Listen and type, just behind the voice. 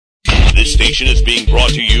This station is being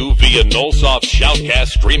brought to you via Nullsoft's Shoutcast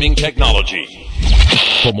streaming technology.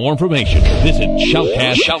 For more information, visit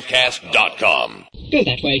shoutcast.com. Go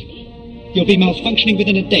that way. You'll be malfunctioning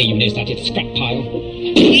within a day, you nose-thatted scrap pile.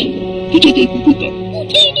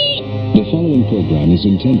 The following program is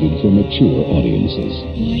intended for mature audiences.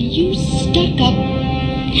 Why, you stuck-up,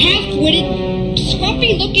 half-witted,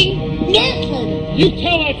 scruffy-looking nerf herder. You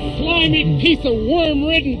tell that slimy piece of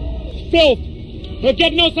worm-ridden filth he'll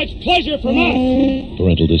get no such pleasure from us.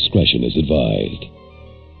 Parental discretion is advised.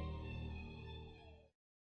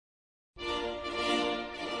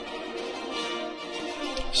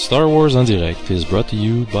 Star Wars en Direct is brought to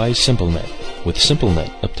you by SimpleNet. With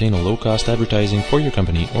SimpleNet, obtain a low-cost advertising for your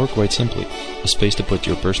company or, quite simply, a space to put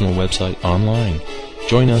your personal website online.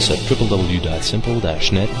 Join us at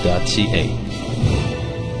www.simple-net.ca.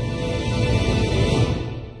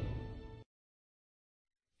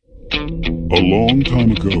 A long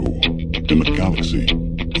time ago, in a galaxy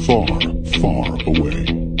far, far away.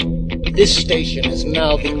 This station is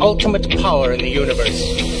now the ultimate power in the universe.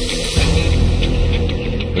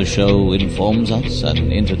 The show informs us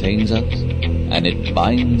and entertains us, and it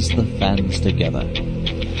binds the fans together.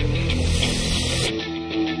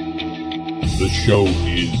 The show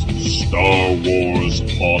is Star Wars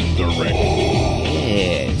on Direct.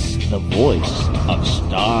 Yes, the voice of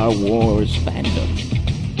Star Wars fandom.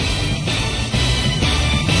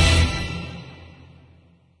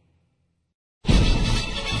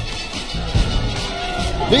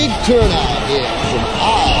 Big turnout here from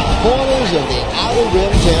all corners of the Outer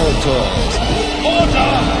Rim territories.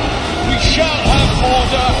 Order! We shall have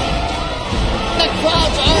order! The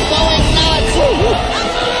crowds are going nuts!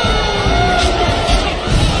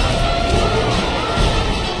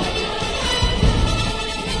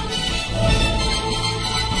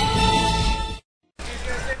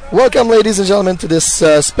 Welcome, ladies and gentlemen, to this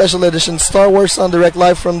special edition Star Wars on Direct,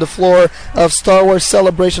 live from the floor of Star Wars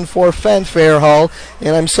Celebration 4 Fanfare Hall.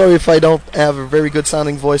 And I'm sorry if I don't have a very good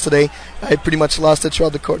sounding voice today. I pretty much lost it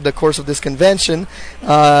throughout the course of this convention.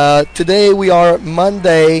 Today we are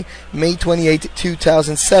Monday, May 28,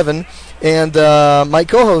 2007. And my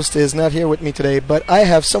co-host is not here with me today, but I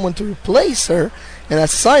have someone to replace her, and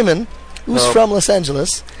that's Simon, who's from Los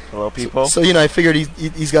Angeles. Hello, people. So I figured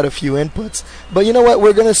he's got a few inputs. But you know what?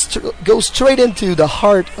 We're going to go straight into the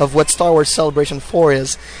heart of what Star Wars Celebration 4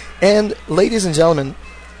 is. And, ladies and gentlemen,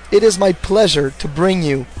 it is my pleasure to bring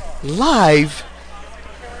you live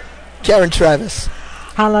Karen Travis.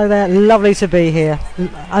 Hello there. Lovely to be here.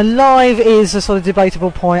 Live is a sort of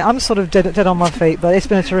debatable point. I'm sort of dead on my feet, but it's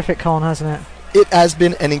been a terrific con, hasn't it? It has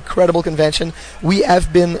been an incredible convention. We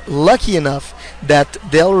have been lucky enough that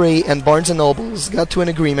Del Rey and Barnes & Nobles got to an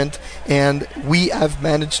agreement, and we have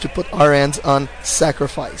managed to put our hands on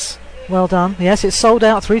Sacrifice. Well done. Yes, it's sold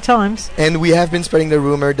out 3 times. And we have been spreading the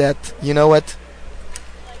rumor that, you know what?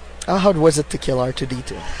 How hard was it to kill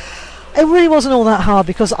R2-D2? It really wasn't all that hard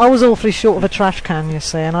because I was awfully short of a trash can, you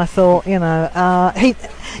see, and I thought, you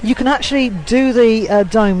can actually do the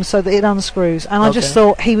dome so that it unscrews, and I just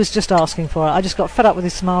thought he was just asking for it. I just got fed up with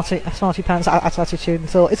his smarty pants attitude and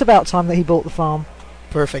thought it's about time that he bought the farm.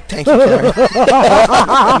 Perfect, thank you, Karen.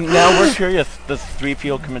 Now we're curious, does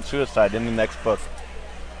 3PO commit suicide in the next book?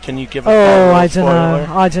 Can you give us I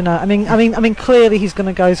don't know. I mean, clearly he's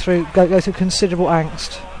going to go through considerable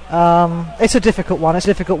angst. It's a difficult one,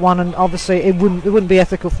 and obviously it wouldn't be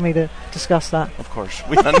ethical for me to discuss that. Of course,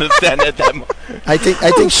 we understand it. I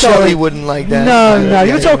think Shelley wouldn't like that. No,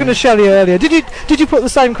 you were talking to Shelley earlier. Did you put the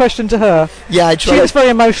same question to her? Yeah, I tried. She was very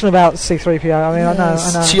emotional about C-3PO. I mean,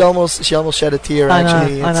 yes, I know. She almost shed a tear. I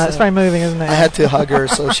actually, know. It's very moving, isn't it? I had to hug her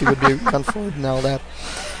so she would be comforted and all that.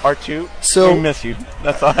 R2, so we miss you.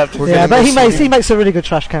 That's all I have to say. Yeah, but he makes a really good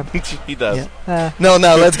trash can. He does. Yeah. No,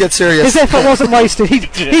 let's get serious. His effort wasn't wasted.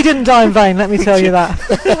 He didn't die in vain, let me tell you that.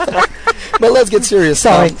 But let's get serious.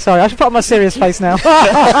 Sorry, I should put on my serious face now.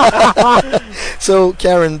 So,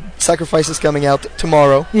 Karen, Sacrifice is coming out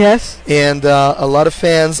tomorrow. Yes. And a lot of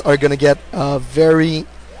fans are going to get very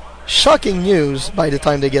shocking news by the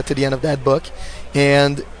time they get to the end of that book.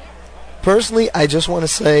 And personally, I just want to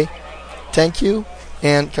say thank you.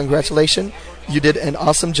 And congratulations, you did an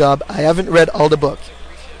awesome job. I haven't read all the book.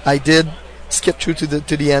 I did skip through to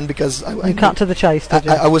the end because I cut to the chase. Did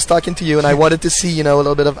you? I was talking to you, and I wanted to see a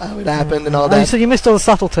little bit of how it happened and all that. So you missed all the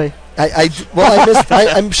subtlety.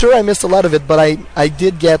 I'm sure I missed a lot of it, but I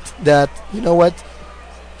did get that. You know what?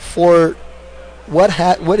 For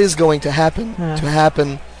what is going to happen,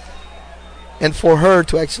 and for her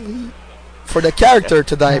to actually for the character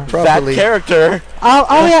to die properly. That character.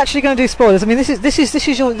 Are we actually going to do spoilers? I mean, this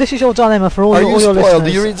is your dilemma for all your listeners.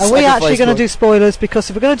 Do you read Are we actually going to do spoilers? Because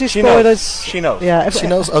if we're going to do spoilers, she knows. Yeah, she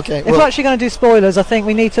knows. Okay. If we're actually going to do spoilers, I think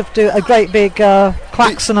we need to do a great big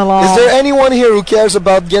clacks and alarm. Is there anyone here who cares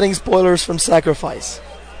about getting spoilers from Sacrifice?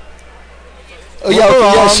 Oh, move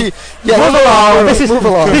along. Move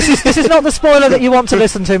along. This is not the spoiler that you want to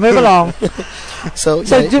listen to. Move along. So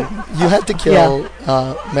you had to kill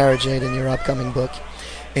Mara Jade in your upcoming book,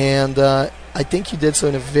 and I think you did so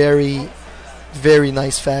in a very, very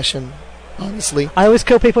nice fashion. Honestly, I always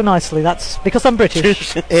kill people nicely. That's because I'm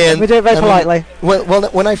British, and we do it very politely.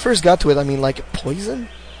 When I first got to it, I mean, like poison.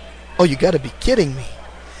 Oh, you got to be kidding me!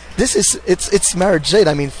 It's Mara Jade.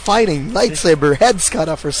 I mean, fighting, lightsaber, heads cut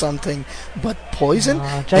off or something. But poison?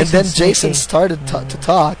 And then Jason started to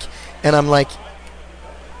talk, and I'm like,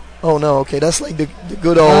 oh no, okay, that's like the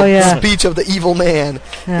good old speech of the evil man.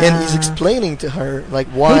 And he's explaining to her like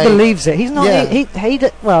why he believes it. He's not.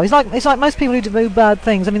 He's like most people who do bad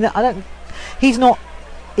things. I mean, he's not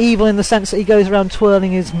evil in the sense that he goes around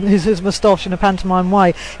twirling his moustache in a pantomime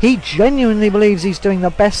way. He genuinely believes he's doing the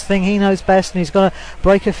best thing, he knows best, and he's going to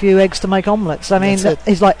break a few eggs to make omelettes. I mean,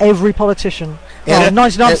 he's like every politician.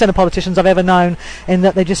 99% of politicians I've ever known, in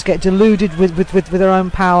that they just get deluded with their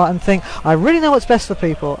own power and think, I really know what's best for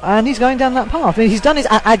people. And he's going down that path. I mean, he's done his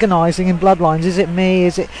agonising in Bloodlines. Is it me?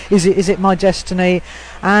 Is it my destiny?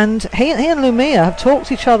 And he and Lumia have talked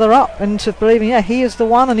each other up into believing, he is the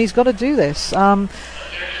one, and he's got to do this.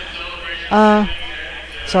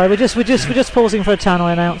 Sorry, we're just pausing for a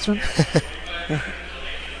Tannoy announcement.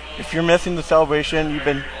 If you're missing the celebration,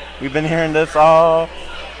 we've been hearing this all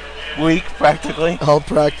week practically.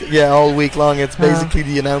 All week long. It's basically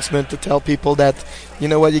the announcement to tell people that, you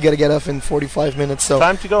know what, you got to get off in 45 minutes. So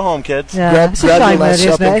time to go home, kids. Grab your last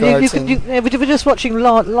shopping carts. We're just watching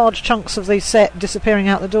large chunks of the set disappearing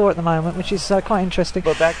out the door at the moment, which is quite interesting.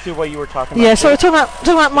 But back to what you were talking about. Yeah, so we're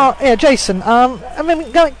talking about Jason. I mean,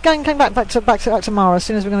 going back to Mara as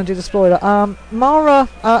soon as we're going to do the spoiler. Mara.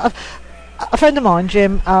 A friend of mine,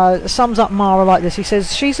 Jim, sums up Mara like this. He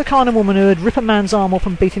says, she's the kind of woman who would rip a man's arm off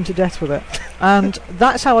and beat him to death with it. And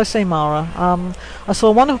that's how I see Mara. I saw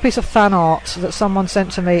a wonderful piece of fan art that someone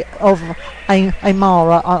sent to me of a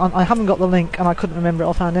Mara. I haven't got the link, and I couldn't remember it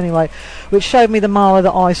offhand anyway, which showed me the Mara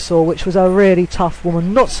that I saw, which was a really tough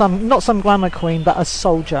woman. Not some glamour queen, but a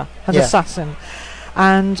soldier, an assassin.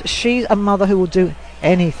 And she's a mother who will do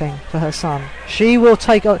anything for her son. She will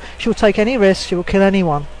take any risk. She will kill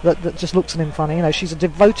anyone that just looks at him funny. You know, she's a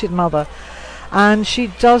devoted mother, and she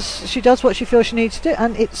does what she feels she needs to do.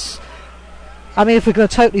 And it's, I mean, if we're going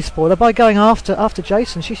to totally spoil her, by going after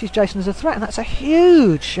Jason, she sees Jason as a threat, and that's a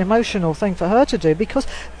huge emotional thing for her to do, because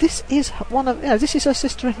this is this is her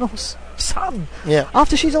sister-in-law's son. Yeah.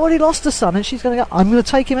 After she's already lost a son, and she's going to go, I'm going to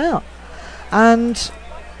take him out. And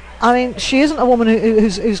I mean, she isn't a woman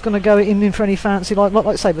who's going to go in for any fancy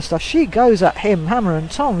like saber stuff. She goes at him hammer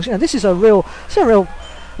and tongs. You know, this is a real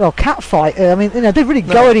cat fight. I mean, you know, they really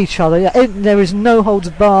go at each other. Yeah, there is no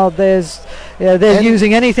holds barred. They're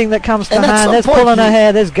using anything that comes to hand. There's pulling her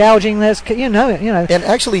hair. There's gouging. There's you know. And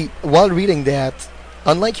actually, while reading that,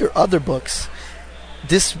 unlike your other books,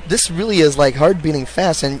 this really is like heart beating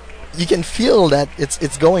fast, and you can feel that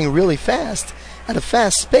it's going really fast at a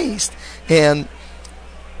fast pace, and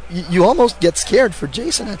you almost get scared for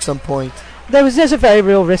Jason at some point. There's a very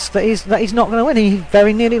real risk that he's not going to win. He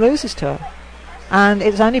very nearly loses to her, and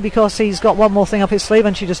it's only because he's got one more thing up his sleeve,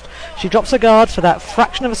 and she drops her guard for that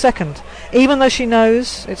fraction of a second. Even though she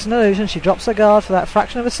knows it's an illusion, she drops her guard for that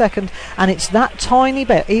fraction of a second, and it's that tiny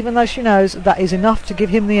bit. Even though she knows that is enough to give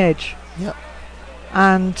him the edge. Yep.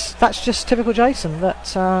 And that's just typical Jason.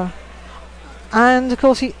 And of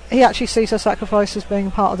course he actually sees her sacrifice as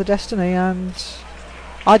being part of the destiny, and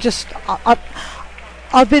I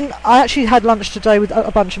actually had lunch today with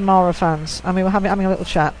a bunch of Mara fans, and we were having a little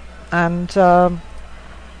chat, and how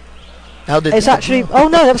did it's actually oh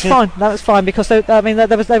no, that was fine because they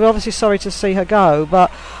were obviously sorry to see her go,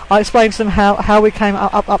 but I explained to them how we came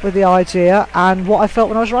up with the idea and what I felt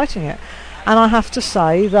when I was writing it, and I have to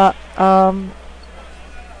say that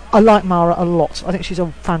I like Mara a lot. I think she's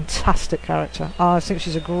a fantastic character. I think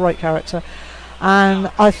she's a great character. And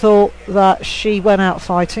I thought that she went out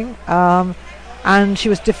fighting, and she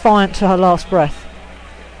was defiant to her last breath.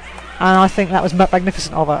 And I think that was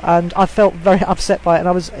magnificent of her. And I felt very upset by it. And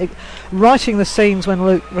I was writing the scenes when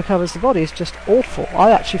Luke recovers the body is just awful. I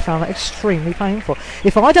actually found that extremely painful.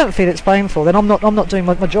 If I don't feel it's painful, then I'm not doing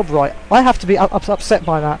my job right. I have to be upset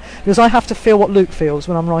by that, because I have to feel what Luke feels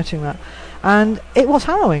when I'm writing that. And it was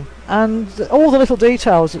harrowing. And all the little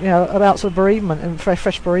details, about sort of bereavement and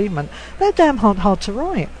fresh bereavement, they're damn hard to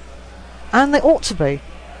write. And they ought to be.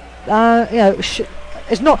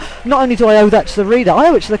 It's not only do I owe that to the reader, I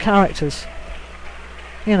owe it to the characters.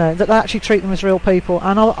 That they actually treat them as real people.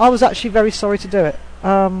 And I was actually very sorry to do it.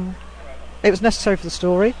 It was necessary for the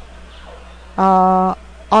story.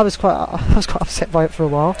 I was quite upset by it for a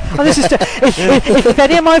while. And this is if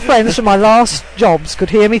any of my friends from my last jobs could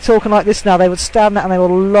hear me talking like this now, they would stand there and they would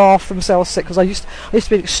laugh themselves sick, because I used to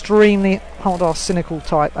be an extremely hard-ass, cynical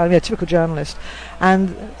type, typical journalist.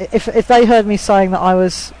 And if they heard me saying that I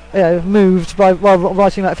was moved while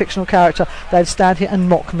writing about a fictional character, they'd stand here and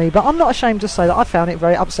mock me. But I'm not ashamed to say that I found it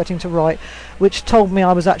very upsetting to write, which told me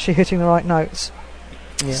I was actually hitting the right notes.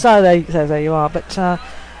 Yeah. So there you are. But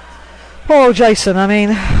poor old Jason,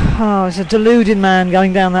 he's a deluded man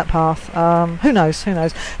going down that path. Who knows?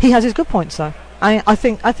 He has his good points, though. I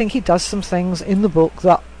think he does some things in the book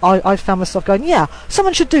that I found myself going, yeah,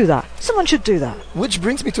 someone should do that. Which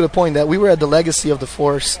brings me to the point that we were at the Legacy of the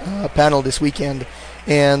Force panel this weekend,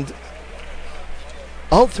 and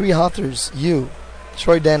all three authors, you,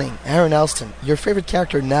 Troy Denning, Aaron Alston, your favorite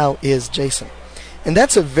character now is Jason. And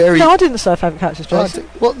that's a very... No, I didn't say favourite character, Jason.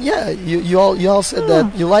 Well, yeah, you all said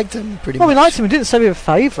that you liked him pretty much. Well, we liked him. We didn't say we were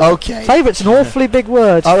favourite. Okay. Favourite's an awfully big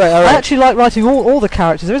word. All right. I actually like writing all the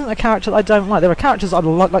characters. There isn't a character that I don't like. There are characters I'd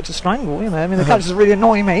like to strangle, the characters really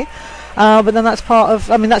annoy me. But then that's part of...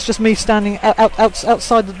 that's just me standing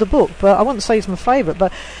outside of the book. But I wouldn't say he's my favourite.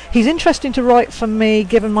 But he's interesting to write for me,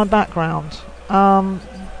 given my background.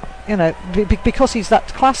 Because he's that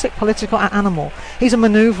classic political animal. He's a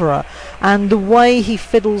manoeuvrer, and the way he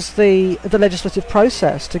fiddles the legislative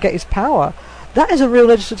process to get his power, that is a real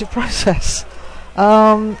legislative process.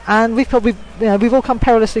 And we've all come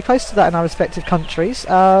perilously close to that in our respective countries.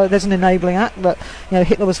 There's an enabling act that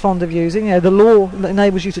Hitler was fond of using. The law that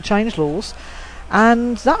enables you to change laws,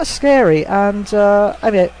 and that was scary. And out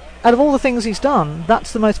of all the things he's done,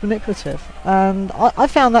 that's the most manipulative, and I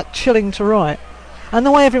found that chilling to write. And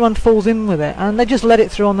the way everyone falls in with it, and they just let it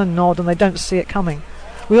through on the nod, and they don't see it coming.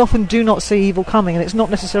 We often do not see evil coming, and it's not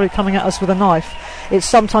necessarily coming at us with a knife. It's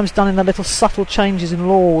sometimes done in the little subtle changes in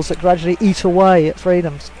laws that gradually eat away at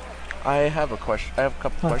freedoms. I have a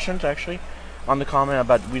couple questions, actually, on the comment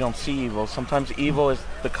about we don't see evil. Sometimes evil is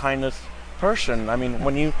the kindest person.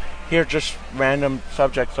 When you hear just random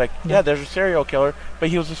subjects like, there's a serial killer, but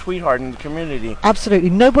he was a sweetheart in the community. Absolutely.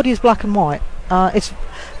 Nobody is black and white. It's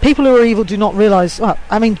people who are evil do not realise. Well,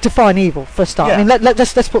 define evil for a start. Yeah.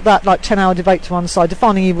 Let's put that 10-hour debate to one side.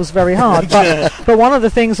 Defining evil is very hard. But one of the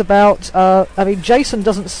things about Jason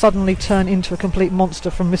doesn't suddenly turn into a complete monster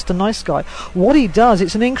from Mr. Nice Guy. What he does,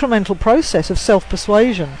 it's an incremental process of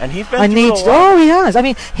self-persuasion. And he's been through a lot. Oh, he has.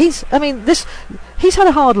 He's had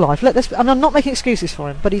a hard life. I'm not making excuses for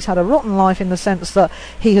him, but he's had a rotten life in the sense that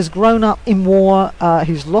he has grown up in war.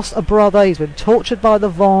 He's lost a brother. He's been tortured by the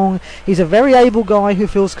Vong. He's a very able guy who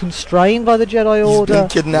feels constrained by the Jedi Order. He's been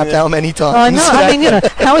kidnapped how many times? I know.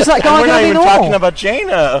 How is that guy going to be normal? We're not even talking about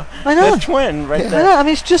Jaina. I know. The twin, right there. I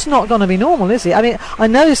know. It's just not going to be normal, is it? I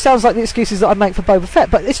know this sounds like the excuses that I make for Boba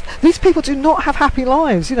Fett, but these people do not have happy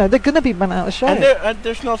lives. They're going to be bent out of shape. And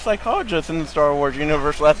there's no psychologists in the Star Wars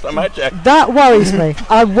universe last time I checked. That worries me.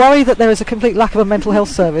 I worry that there is a complete lack of a mental health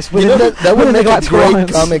service. That would make a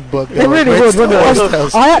great comic book. It really would, wouldn't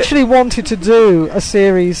it? I actually wanted to do a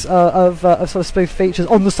series of sort of spoof features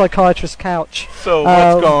on the psychiatrist's couch. So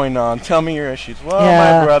what's going on? Tell me your issues. Well,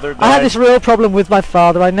 my brother died. I had this real problem with my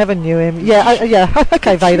father. I never knew him.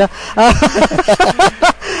 Okay, Vader.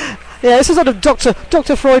 It's a sort of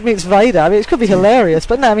Dr. Freud meets Vader. It could be hilarious,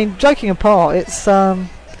 but no, joking apart, it's...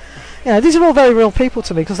 these are all very real people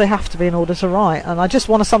to me because they have to be in order to write, and I just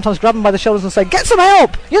want to sometimes grab them by the shoulders and say, get some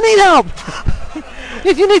help! You need help!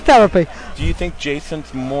 you need therapy. Do you think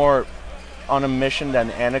Jason's more on a mission than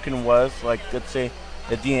Anakin was, let's say,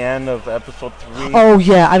 at the end of episode 3? Oh,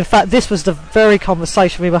 yeah. In fact, this was the very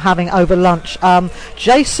conversation we were having over lunch.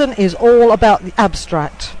 Jason is all about the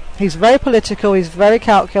abstract. He's very political. He's very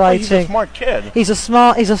calculating. He's a smart kid. He's a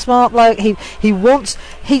smart bloke.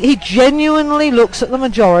 He genuinely looks at the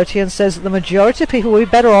majority and says that the majority of people will be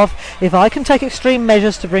better off if I can take extreme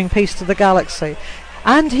measures to bring peace to the galaxy.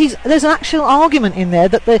 And there's an actual argument in there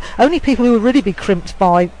that the only people who would really be crimped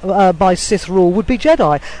by Sith rule would be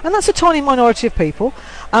Jedi, and that's a tiny minority of people.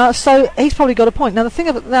 So he's probably got a point. Now the thing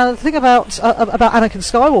about Anakin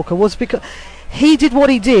Skywalker was because he did what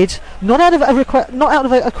he did, not out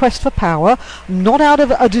of a quest for power, not out of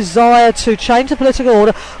a desire to change the political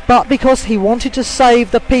order, but because he wanted to save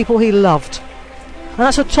the people he loved. And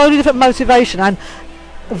that's a totally different motivation. And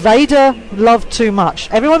Vader loved too much.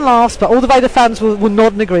 Everyone laughs, but all the Vader fans will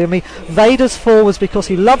nod and agree with me. Vader's fall was because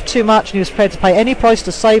he loved too much and he was prepared to pay any price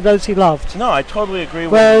to save those he loved. No, I totally agree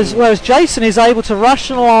with you. Whereas Jason is able to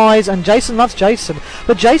rationalise, and Jason loves Jason,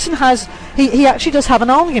 but Jason has, he actually does have an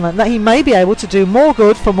argument that he may be able to do more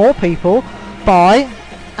good for more people by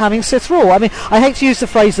having Sith rule. I mean, I hate to use the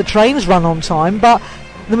phrase the trains run on time, but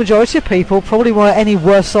the majority of people probably weren't any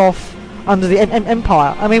worse off under the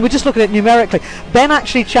Empire. I mean, we're just looking at it numerically. Ben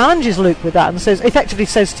actually challenges Luke with that and effectively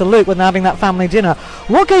says to Luke when they're having that family dinner,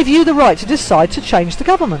 what gave you the right to decide to change the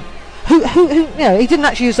government? Who he didn't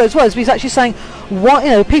actually use those words, but he's actually saying,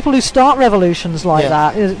 what, people who start revolutions like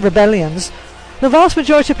that, rebellions, the vast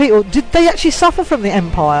majority of people, did they actually suffer from the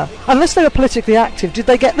Empire? Unless they were politically active, did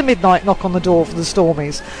they get the midnight knock on the door for the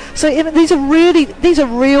Stormies? So these are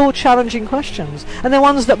real challenging questions, and they're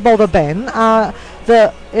ones that bother Ben.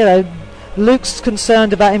 Luke's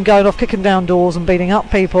concerned about him going off kicking down doors and beating up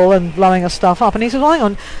people and blowing us stuff up, and he says, well, hang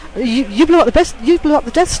on, you blew up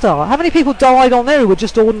the Death Star. How many people died on there who were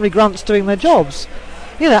just ordinary grunts doing their jobs?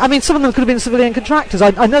 I mean, some of them could have been civilian contractors.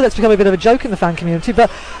 I know that's become a bit of a joke in the fan community, but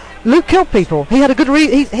Luke killed people. He had a good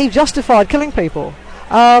he justified killing people.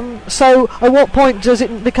 So at what point does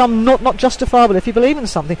it become not justifiable if you believe in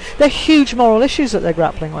something? They're huge moral issues that they're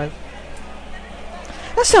grappling with.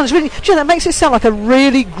 That sounds really... that makes it sound like a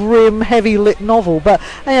really grim, heavy-lit novel, but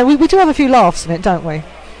we do have a few laughs in it, don't we?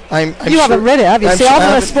 You haven't read it, have you? I'm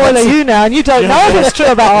going to spoiler you now, and you don't know if it's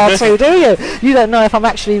true about R2, do you? You don't know if I'm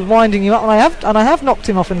actually winding you up, and I have knocked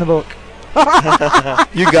him off in the book.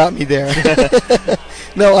 You got me there.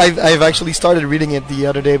 No, I've actually started reading it the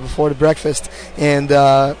other day before the breakfast, and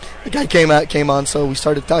the guy came on, so we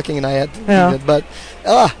started talking, and I had to read it, but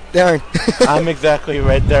darn. I'm exactly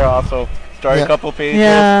right there also. Started a couple pages,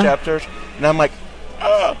 chapters, and I'm like,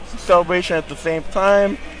 celebration at the same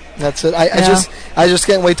time. That's it. I just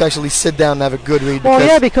can't wait to actually sit down and have a good read.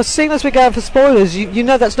 Well, because seeing as we're going for spoilers, you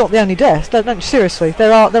know that's not the only death. Don't seriously,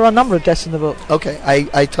 there are a number of deaths in the book. Okay,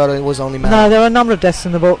 I thought it was only Matt. No, there are a number of deaths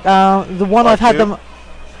in the book. The one I've had them.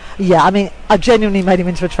 Yeah, I mean, I genuinely made him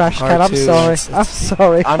into a trash can. I'm sorry. I'm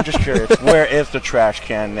sorry. I'm just curious. Where is the trash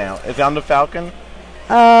can now? Is it on the Falcon?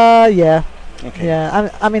 Yeah. Okay.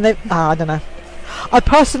 Yeah, I mean, I don't know. I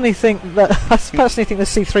personally think the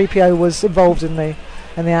C-3PO was involved in the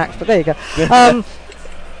act, but there you go.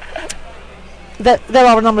 There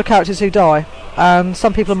are a number of characters who die, and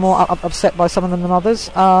some people are more upset by some of them than others.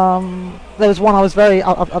 There was one I was very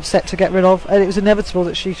upset to get rid of, and it was inevitable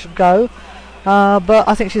that she should go, but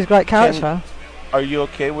I think she's a great character. Are you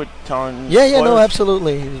okay with telling? Yeah, no,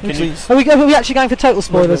 absolutely. Are we actually going for total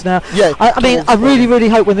spoilers now? Yeah. I mean, I really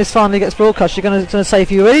hope when this finally gets broadcast, you're going to say,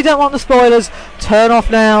 if you really don't want the spoilers, turn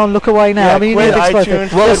off now and look away now. Yeah, I mean, you need a big spoiler.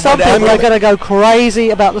 Well, some people are going to go crazy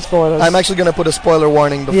about the spoilers. I'm actually going to put a spoiler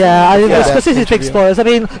warning before. Because this is big spoilers. I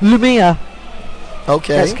mean, Lumia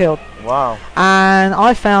gets killed. Wow. And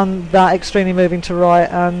I found that extremely moving to write,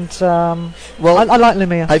 and I like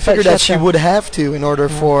Lumia. I figured that she would have to in order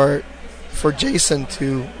for Jason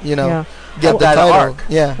to, get the title. Arc.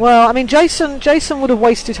 Yeah. Well, I mean, Jason would have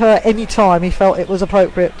wasted her any time he felt it was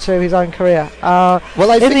appropriate to his own career. In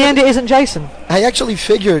the end, it isn't Jason. I actually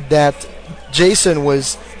figured that Jason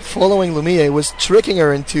was following Lumia, was tricking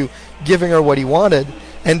her into giving her what he wanted,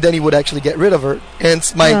 and then he would actually get rid of her.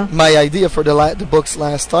 Hence my idea for the last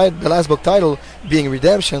book title being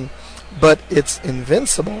Redemption, but it's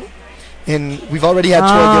Invincible. And we've already had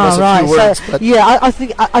Troy give us a few words. But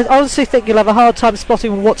I honestly think you'll have a hard time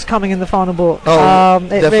spotting what's coming in the final book. It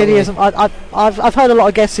definitely. Really isn't. I've heard a lot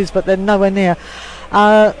of guesses, but they're nowhere near.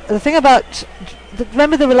 The thing about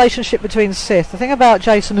remember the relationship between Sith. The thing about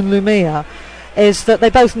Jason and Lumia is that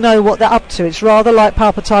they both know what they're up to. It's rather like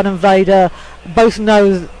Palpatine and Vader both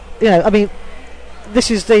know. I mean, this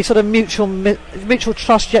is the sort of mutual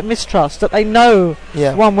trust yet mistrust, that they know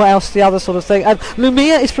one what else the other sort of thing. And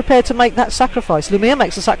Lumia is prepared to make that sacrifice. Lumia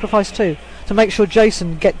makes a sacrifice too, to make sure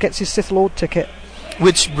Jason gets his Sith Lord ticket.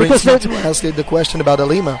 Which brings me to ask the question about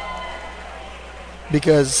Alima,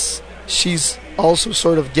 because she's also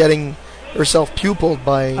sort of getting herself pupiled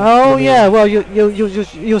by. Oh Lumia. yeah, well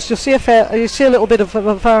you'll see a little bit of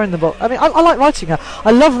her in the book. I mean, I like writing her.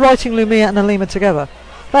 I love writing Lumia and Alima together.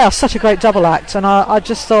 They are such a great double act, and I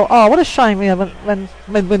just thought, what a shame, when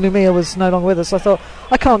Lumia was no longer with us. I thought,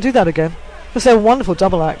 I can't do that again, because they're a wonderful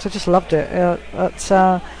double act. I just loved it. I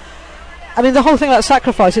mean, the whole thing about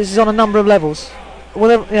sacrifices is on a number of levels.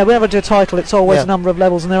 Whenever I do a title, it's always a number of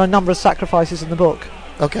levels, and there are a number of sacrifices in the book.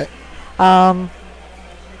 Okay.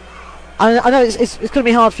 I know it's going to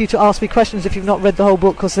be hard for you to ask me questions if you've not read the whole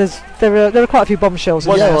book, because there are quite a few bombshells.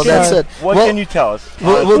 That's it. What can you tell us?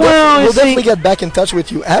 We'll definitely get back in touch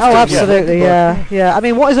with you after. Oh, absolutely, yeah. I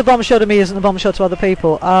mean, what is a bombshell to me isn't a bombshell to other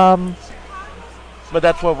people. But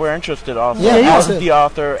that's what we're interested in. Yeah, as the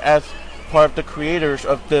author, as part of the creators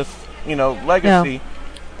of this, legacy. Yeah.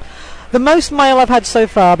 The most mail I've had so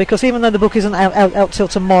far, because even though the book isn't out till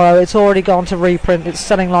tomorrow, it's already gone to reprint. It's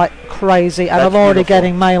selling like crazy, and I'm already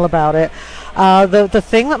getting mail about it. The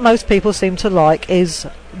thing that most people seem to like is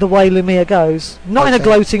the way Lumia goes. Not in a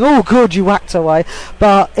gloating, oh good, you whacked away,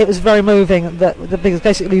 but it was very moving. Because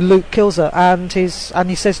basically Luke kills her, and he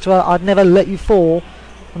says to her, "I'd never let you fall,"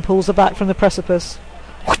 and pulls her back from the precipice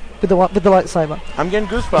with the lightsaber. I'm getting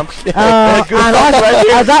goosebumps.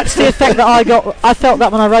 And that's the effect that I got. I felt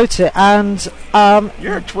that when I wrote it, and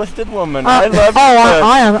you're a twisted woman. I love.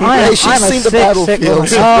 I am. She's I'm seen the sick woman.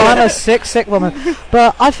 I'm a sick woman.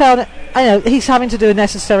 But I found it. He's having to do a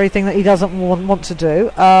necessary thing that he doesn't want to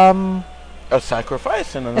do. A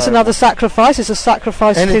sacrifice. It's another sacrifice. It's a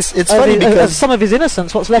sacrifice. And it's funny because some of his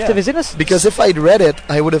innocence. What's left of his innocence. Because if I'd read it,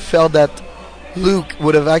 I would have felt that Luke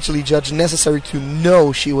would have actually judged necessary to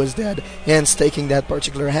know she was dead, hence taking that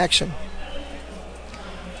particular action.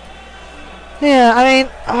 Yeah, I mean,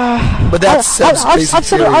 but that's I've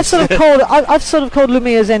sort of called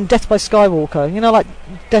Lumia's end "Death by Skywalker." Like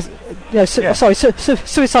death.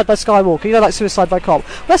 Suicide by Skywalker. Like Suicide by Cop.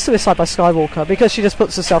 Well, that's Suicide by Skywalker because she just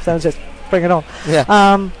puts herself there and says, "Bring it on." Yeah.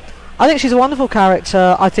 I think she's a wonderful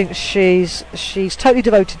character. I think she's totally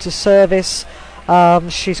devoted to service.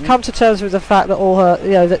 She's come to terms with the fact that all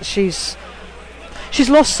her, that she's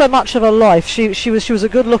lost so much of her life. She was a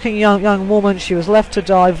good-looking young woman. She was left to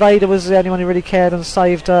die. Vader was the only one who really cared and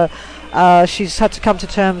saved her. She's had to come to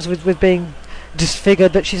terms with being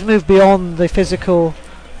disfigured, but she's moved beyond the physical.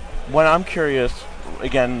 What I'm curious,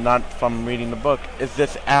 again, not from reading the book, is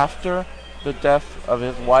this after the death of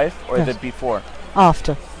his wife, or is it before?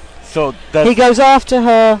 After. So he goes after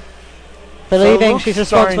her, believing she's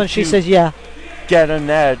responsible, and she says, "Yeah." Get an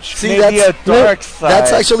edge. See, maybe a dark side.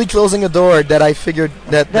 That's actually closing a door that I figured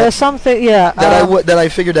that there's something. Yeah. That I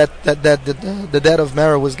figured that the death of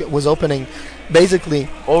Mara was opening. Basically,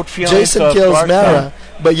 old Jason kills Mara,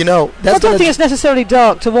 but I don't think it's necessarily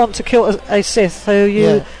dark to want to kill a Sith who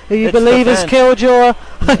you believe has killed your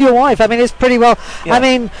wife. I mean, it's pretty well. Yeah. I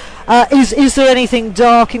mean, is there anything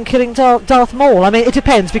dark in killing Darth Maul? I mean, it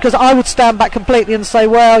depends, because I would stand back completely and say,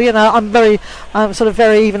 well, I'm sort of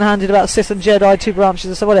very even-handed about Sith and Jedi, two branches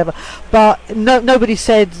and so whatever. But nobody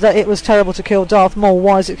said that it was terrible to kill Darth Maul.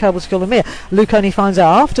 Why is it terrible to kill Lumia? Luke only finds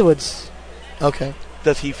out afterwards. Okay.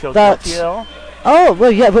 Does he feel guilty at all? Oh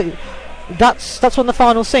well, yeah, but that's one of the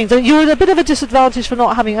final scenes. And you're at a bit of a disadvantage for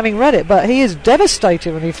not having read it, but he is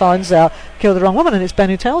devastated when he finds out killed the wrong woman, and it's Ben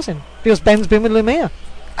who tells him, because Ben's been with Lumia.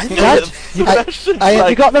 You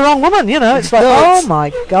got the wrong woman. It's like, oh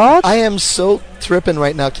my god. I am so tripping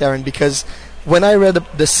right now, Karen, because when I read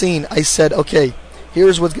the scene, I said, okay,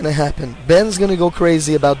 here's what's gonna happen. Ben's gonna go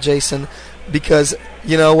crazy about Jason because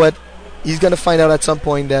you know what? He's gonna find out at some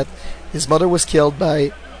point that his mother was killed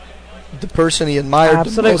by the person he admired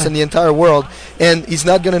the most in the entire world, and he's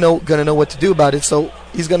not gonna know what to do about it. So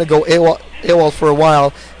he's gonna go AWOL for a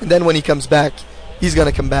while, and then when he comes back, he's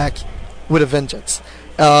gonna come back with a vengeance.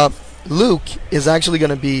 Luke is actually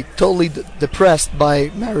gonna be totally depressed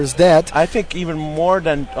by Mara's death. I think even more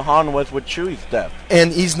than Han was with Chewie's death.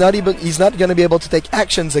 And he's not gonna be able to take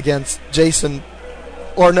actions against Jason,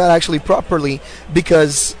 or not actually properly,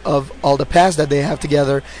 because of all the past that they have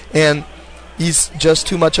together, and he's just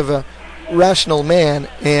too much of a rational man.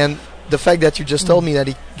 And the fact that you just told me that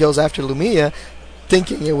he goes after Lumia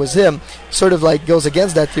thinking it was him sort of like goes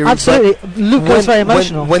against that theory. Absolutely. Luke was very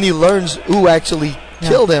emotional. When he learns who actually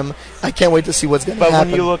killed him, I can't wait to see what's going to happen. But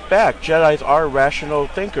when you look back, Jedis are rational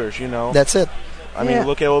thinkers, That's it. I mean,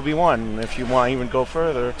 look at Obi-Wan, if you want to even go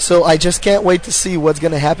further. So I just can't wait to see what's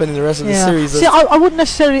going to happen in the rest of the series. See, I wouldn't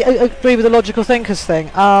necessarily agree with the logical thinkers thing.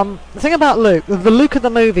 The thing about Luke, the Luke of the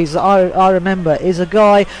movies that I remember, is a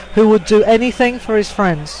guy who would do anything for his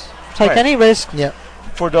friends. Take any risk. Yeah.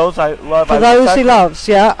 For those I love. For those he loves,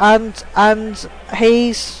 and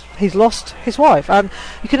he's lost his wife, and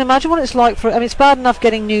you can imagine what it's like for. I mean, it's bad enough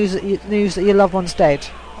getting news that your loved one's dead.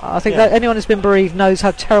 I think that anyone who's been bereaved knows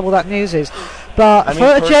how terrible that news is. But for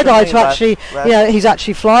a Jedi to actually, he's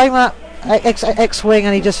actually flying that X-wing,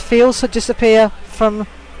 and he just feels to disappear from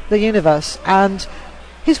the universe, and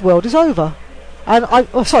his world is over. And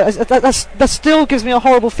that still gives me a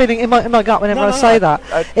horrible feeling in my gut whenever I say that.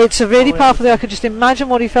 It's a really powerful thing. I could just imagine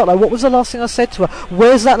what he felt like. What was the last thing I said to her?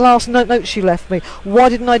 Where's that last note she left me? Why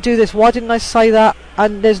didn't I do this? Why didn't I say that?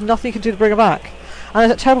 and there's nothing you can do to bring her back. And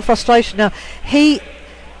there's a terrible frustration. Now,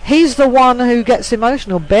 he's the one who gets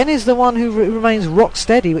emotional. Ben is the one who remains rock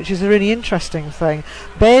steady, which is a really interesting thing.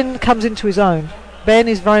 Ben comes into his own. Ben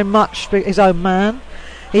is very much his own man.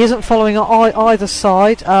 He isn't following either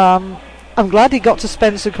side. I'm glad he got to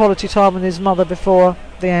spend some quality time with his mother before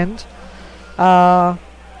the end. It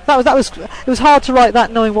was hard to write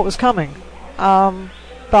that knowing what was coming. But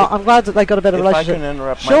I'm glad that they got a better relationship. If I can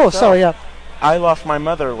interrupt Sure, myself, sorry, yeah. I lost my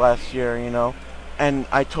mother last year, and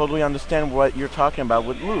I totally understand what you're talking about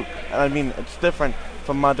with Luke. I mean, it's different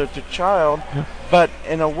from mother to child, but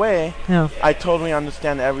in a way, I totally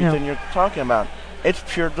understand everything you're talking about. It's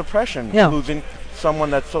pure depression, losing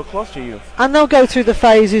someone that's so close to you. And they'll go through the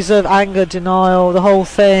phases of anger, denial, the whole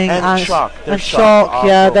thing, and shock. And shock.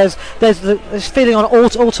 Yeah, there's feeling on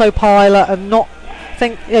autopilot and not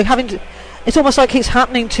having to. It's almost like it's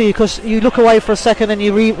happening to you because you look away for a second and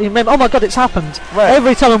you remember, oh my God, it's happened. Right.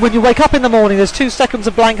 Every time when you wake up in the morning, there's 2 seconds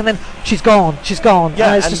of blank and then she's gone. Yeah,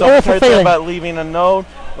 and it's and just awful feeling. About leaving a note,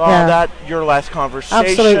 that, your last conversation.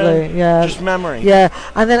 Absolutely, yeah. Just memory. Yeah,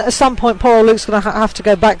 and then at some point, poor old Luke's going to have to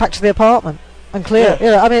go back to the apartment and clear.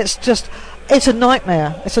 I mean, it's a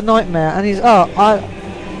nightmare. It's a nightmare, and he's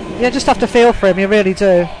you just have to feel for him. You really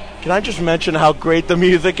do. Can I just mention how great the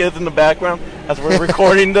music is in the background as we're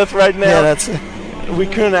recording this right now? Yeah, that's it. We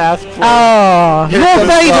couldn't ask for Lord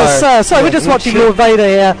Vader, sir. Sorry, we're just watching Lord Vader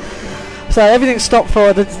here. So everything stopped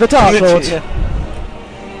for the Dark Lord.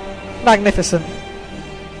 Magnificent.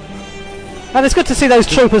 And it's good to see those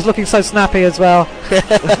troopers looking so snappy as well.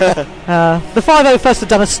 The 501st have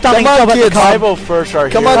done a stunning job at the car. 501st are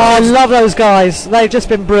Come here. on, I love those guys. They've just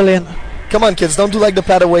been brilliant. Come on, kids, don't do like the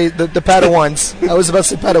Padawans. I was about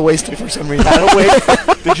to say Padawasted for some reason.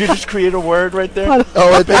 Padawasted? Did you just create a word right there?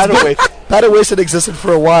 Padawasted existed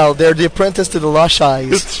for a while. They're the apprentice to the Lush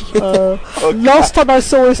Eyes. Last time I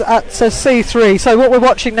saw this at C3, so what we're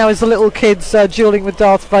watching now is the little kids dueling with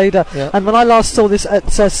Darth Vader. Yeah. And when I last saw this at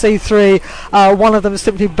C3, one of them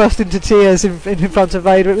simply burst into tears in front of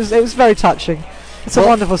Vader. It was very touching. It's a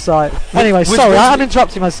wonderful sight. Anyway, sorry, I'm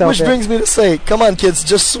interrupting myself. Which brings me to say, come on, kids,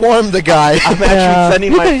 just swarm the guy. I'm actually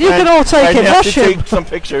sending my You can all take him. Rush him. Take some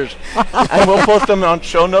pictures, and we'll post them on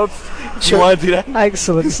show notes. Sure. You want to do that?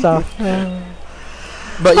 Excellent stuff.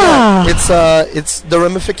 But it's the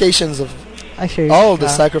ramifications of all the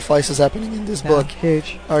sacrifices happening in this book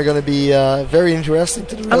are going to be very interesting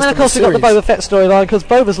to the rest of the series. And then, of course, we've got the Boba Fett storyline, because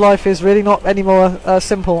Boba's life is really not any more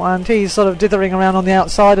simple, and he's sort of dithering around on the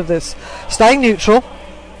outside of this, staying neutral,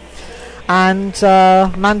 and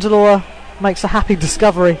Mandalore makes a happy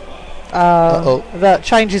discovery that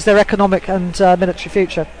changes their economic and military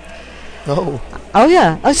future. Oh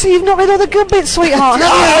yeah. I see you've not read all the good bits, sweetheart.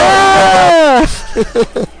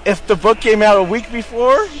 If the book came out a week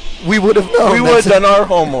before, we would have known. We would have done our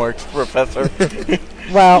homework, Professor.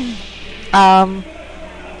 Well,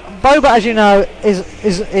 Boba, as you know,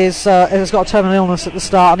 has got a terminal illness at the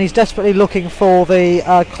start, and he's desperately looking for the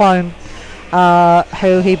clone,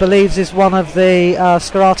 who he believes is one of the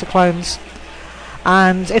Scarata clones.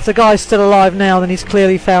 And if the guy's still alive now, then he's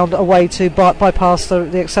clearly found a way to bypass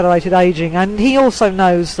the accelerated aging. And he also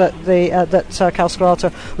knows that Cal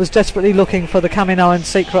Scarata was desperately looking for the Kaminoan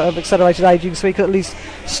secret of accelerated aging, so he could at least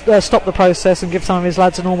stop the process and give some of his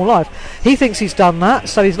lads a normal life. He thinks he's done that,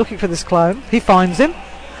 so he's looking for this clone. He finds him.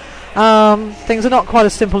 Things are not quite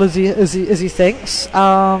as simple as he thinks.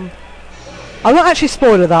 I won't actually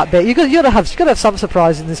spoil that bit. You've got to have some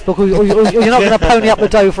surprise in this book, or you're not going to pony up the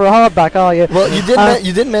dough for a hardback, are you? Well,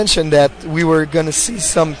 you did mention that we were going to see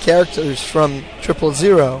some characters from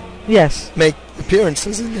 000. Yes. Make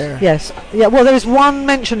appearances in there. Yes. Yeah. Well, there is one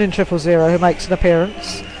mentioned in 000 who makes an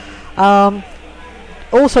appearance.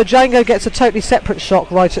 Also, Django gets a totally separate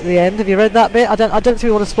shock right at the end. Have you read that bit? I don't think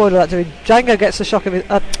we want to spoil that, do we? Django gets a shock of his.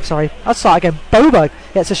 Sorry, I'll start again. Boba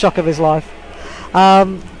gets a shock of his life.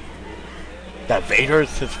 That Vader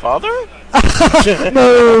is his father?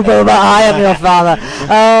 No, Boba, I am your father.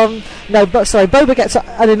 Boba gets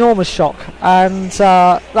an enormous shock, and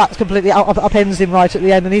that completely upends him right at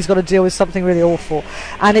the end, and he's got to deal with something really awful.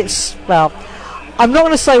 And it's, well, I'm not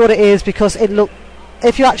going to say what it is, because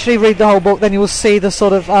if you actually read the whole book, then you will see the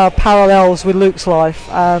sort of parallels with Luke's life,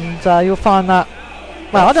 and you'll find that,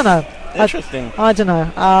 well, I don't know. Interesting. I don't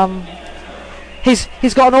know.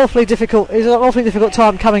 He's got an awfully difficult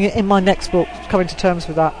time coming in my next book, coming to terms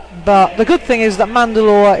with that. But the good thing is that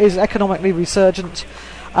Mandalore is economically resurgent,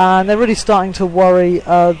 and they're really starting to worry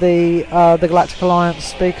the Galactic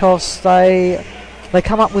Alliance, because they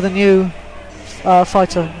come up with a new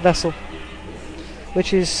fighter vessel,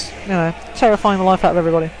 which is terrifying the life out of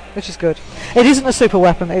everybody. which is good. It isn't a super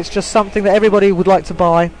weapon. It's just something that everybody would like to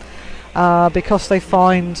buy because they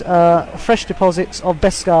find fresh deposits of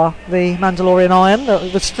Beskar, the Mandalorian iron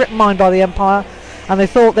that was strip mined by the Empire, and they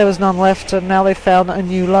thought there was none left, and now they've found a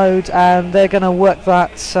new load, and they're going to work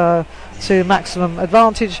that to maximum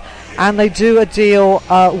advantage. And they do a deal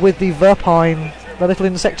with the Verpine, the little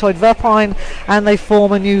insectoid Verpine, and they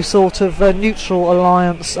form a new sort of neutral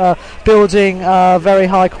alliance, building very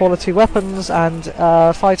high quality weapons and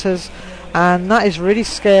fighters, and that is really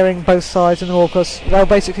scaring both sides in the war because they'll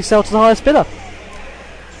basically sell to the highest bidder.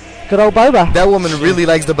 Good old Boba. That woman really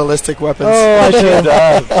likes the ballistic weapons. Oh, I do.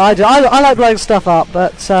 I do. I like blowing stuff up,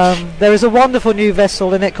 but there is a wonderful new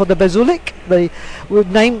vessel in it called the Bezulik, the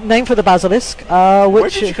name for the basilisk. Where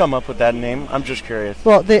did you come up with that name? I'm just curious.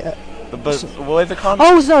 What what is the concept?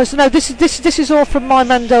 Oh no! This is all from my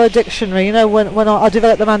Mandoa dictionary. You know, when I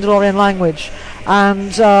developed the Mandalorian language,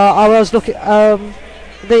 and I was looking.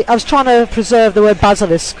 I was trying to preserve the word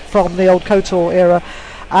basilisk from the old KOTOR era,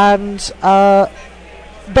 and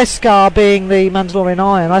Beskar being the Mandalorian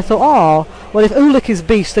iron, I thought, well, if Ulik is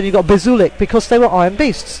beast, then you've got Bezulik because they were iron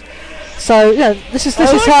beasts. So this is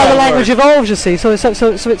how the language evolves. You see, so it's a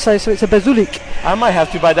Bezulik. I might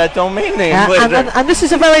have to buy that domain name later. And this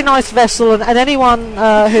is a very nice vessel, and anyone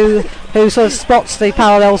who sort of spots the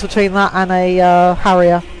parallels between that and a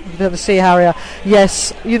Harrier, the Sea Harrier,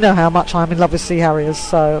 yes, you know how much I'm in love with Sea Harriers.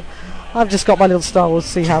 So I've just got my little Star Wars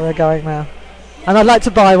Sea Harrier going now, and I'd like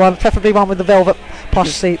to buy one, preferably one with the velvet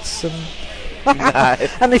posh seats and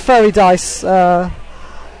and the furry dice.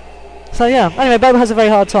 So yeah, anyway, Boba has a very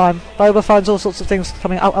hard time. Boba finds all sorts of things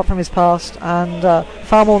coming up from his past, and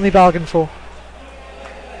far more than he bargained for.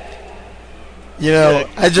 You know,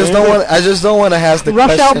 I just don't want to ask the rush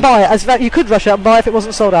question. Out and buy it. As fact, you could rush out and buy it if it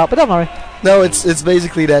wasn't sold out, but don't worry. No, it's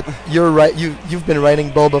basically that you're right. You've been writing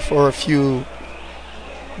Boba for a few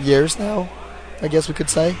years now, I guess we could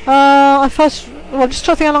say. I'm just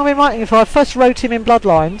trying to think how long I've been writing it for. I first wrote him in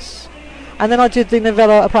Bloodlines. And then I did the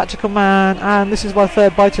novella A Practical Man, and this is my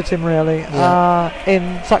third bite at him, really,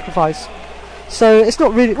 in Sacrifice. So it's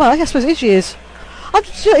not really... Well, I suppose it is years.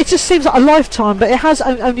 It just seems like a lifetime, but it has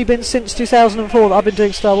only been since 2004 that I've been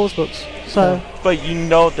doing Star Wars books. So. Yeah. But you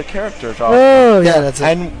know the characters are. Oh, yeah. That's it.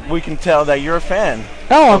 And we can tell that you're a fan.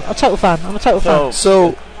 Oh, I'm a total fan.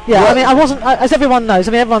 So yeah, I mean, I wasn't... as everyone knows,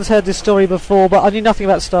 I mean, everyone's heard this story before, but I knew nothing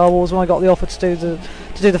about Star Wars when I got the offer to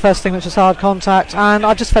do the first thing, which was Hard Contact, and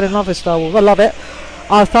I just fell in love with Star Wars. I love it.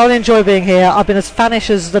 I thoroughly enjoy being here. I've been as fanish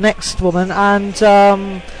as the next woman, and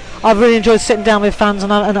I've really enjoyed sitting down with fans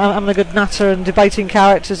and having a good natter and debating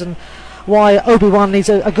characters and why Obi-Wan needs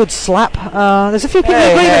a good slap. There's a few people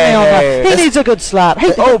who agree with me on that. He needs a good slap.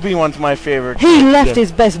 Obi-Wan's my favorite. He left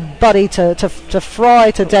his best buddy to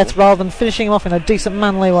fry to death rather than finishing him off in a decent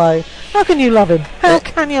manly way. How can you love him? How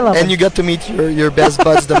can you love him? And you got to meet your best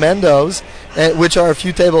buds, the Mendos, which are a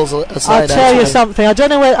few tables aside. I'll tell you something. I don't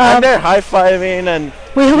know where... and they're high-fiving and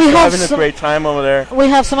we're having a great time over there. We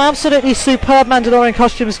have some absolutely superb Mandalorian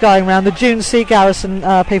costumes going around. The Dune Sea Garrison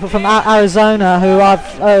people from Arizona, who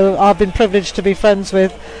I've been privileged to be friends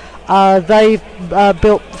with. They've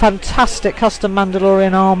built fantastic custom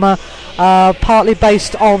Mandalorian armour, partly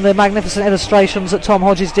based on the magnificent illustrations that Tom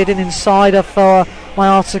Hodges did in Insider for my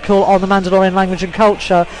article on the Mandalorian language and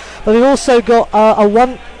culture. But we've also got a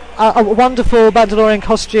wonderful Mandalorian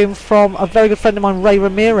costume from a very good friend of mine, Ray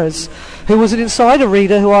Ramirez, who was an Insider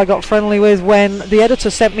reader who I got friendly with when the editor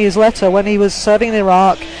sent me his letter when he was serving in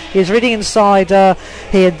Iraq. He was reading Insider.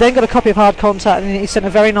 He had then got a copy of Hard Contact, and he sent a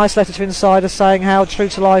very nice letter to Insider saying how true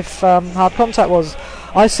to life Hard Contact was.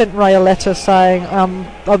 I sent Ray a letter saying I'm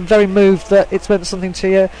very moved that it's meant something to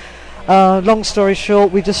you. Long story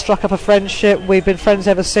short, we just struck up a friendship. We've been friends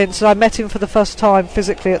ever since, and I met him for the first time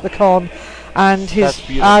physically at the con. And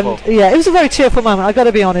it was a very tearful moment. I've got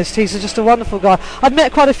to be honest. He's just a wonderful guy. I've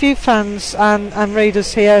met quite a few fans and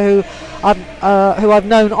readers here who I've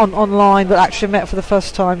known online, but actually met for the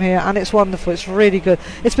first time here, and it's wonderful. It's really good.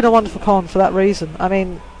 It's been a wonderful con for that reason. I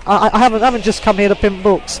mean, I haven't just come here to pimp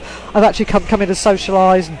books. I've actually come here to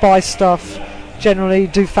socialise, buy stuff, generally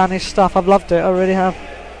do fanish stuff. I've loved it. I really have.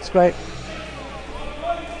 It's great.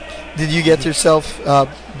 Did you get yourself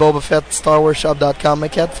Boba Fett StarWarsShop.com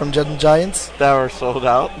maquette from Jet and Giants? That were sold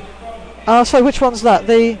out. So which one's that?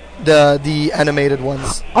 The animated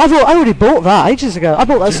ones. I already bought that ages ago. I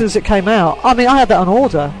bought that as soon as it came out. I mean, I had that on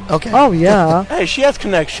order. Okay. Oh yeah. Hey, she has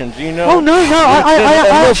connections, you know. Oh no,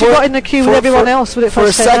 I actually got in the queue with everyone else with it for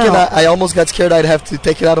a second. I almost got scared I'd have to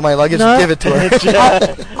take it out of my luggage and give it to her.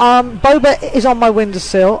 Boba is on my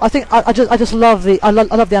windowsill. I think I just love I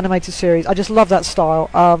love the animated series. I just love that style.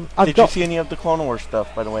 Did you see any of the Clone Wars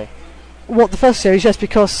stuff, by the way? What, the first series? Yes,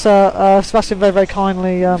 because Sebastian very, very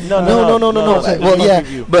kindly. No. Well,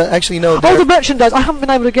 yeah, but actually no. Oh, the merchandise! I haven't been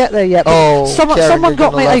able to get there yet. Oh, someone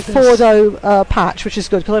got me a Fordo patch, which is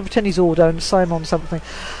good because I pretend he's Ordo and sew him on something.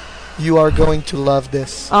 You are going to love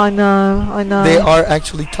this. I know. They are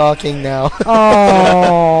actually talking now.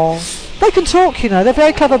 Oh, they can talk, you know. They're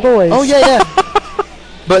very clever boys. Oh yeah.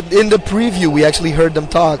 But in the preview, we actually heard them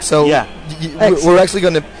talk. So yeah, we're actually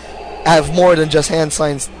going to have more than just hand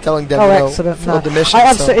signs telling them excellent. the mission. I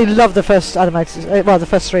absolutely love the first animated, the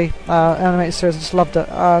first 3 animated series. I just loved it.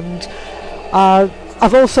 And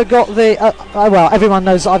I've also got the everyone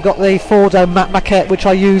knows that I've got the Fordo maquette, which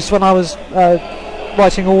I used when I was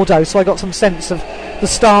writing Ordo, so I got some sense of the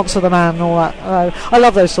stance of the man and all that. I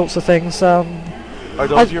love those sorts of things. Are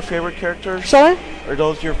those your favorite characters? Sorry? Are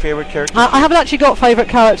those your favorite characters? I haven't actually got favourite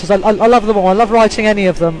characters. I love them all. I love writing any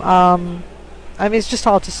of them. I mean, it's just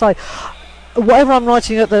hard to say. Whatever I'm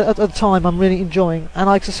writing at the time, I'm really enjoying, and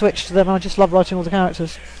I can switch to them. And I just love writing all the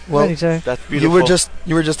characters. Well, really do. That's beautiful.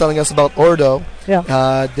 You were just telling us about Ordo.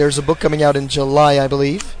 Yeah. There's a book coming out in July, I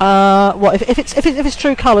believe. If it's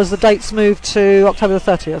True Colours, the date's moved to October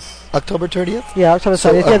the 30th. October 30th. Yeah, October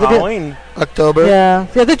 30th. Halloween. October. Yeah.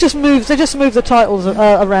 They just moved the titles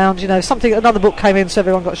around. You know, another book came in, so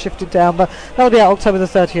everyone got shifted down. But that'll be out October the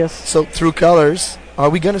 30th. So True Colours, are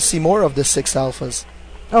we going to see more of the 6 alphas?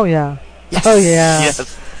 Oh yeah. Yes. Oh yeah.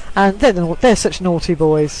 Yes. And they're such naughty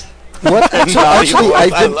boys. What? Actually,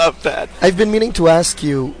 I love that. I've been meaning to ask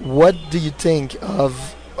you, what do you think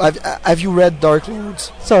of? Have you read Dark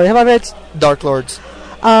Lords? Sorry, have I read Dark Lords?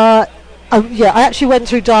 Yeah, I actually went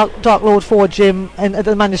through Dark Lord for Jim at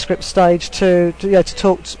the manuscript stage to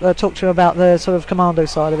talk to him about the sort of commando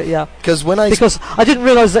side of it. Yeah, because I didn't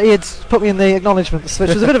realise that he had put me in the acknowledgements,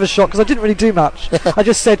 which was a bit of a shock because I didn't really do much. I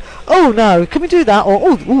just said, "Oh no, can we do that?" or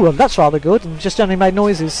 "Oh, that's rather good," and just generally made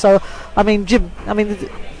noises. So, I mean, Jim's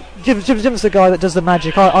the guy that does the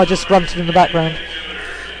magic. I just grunted in the background.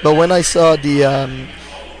 But when I saw that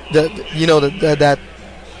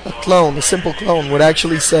clone, the simple clone, would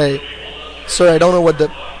actually say, "Sir, I don't know what the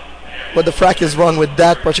frack is wrong with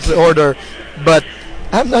that particular order, but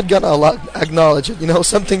I'm not gonna acknowledge it. You know,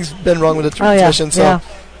 something's been wrong with the transmission, so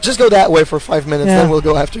just go that way for 5 minutes, then we'll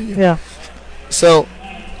go after you." Yeah. So,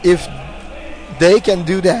 if they can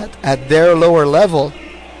do that at their lower level,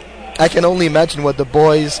 I can only imagine what the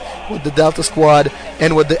boys, what the Delta Squad,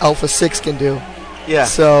 and what the Alpha 6 can do. Yeah.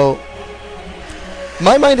 So,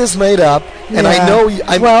 my mind is made up, and I know...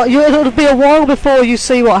 it'll be a while before you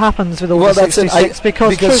see what happens with Order 66,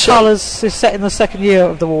 because True Colours is set in the second year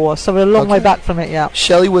of the war, so we're a long way back from it, yeah.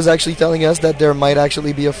 Shelley was actually telling us that there might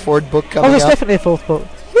actually be a fourth book coming up. Oh, there's definitely a fourth book.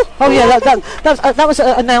 Oh, yeah, that was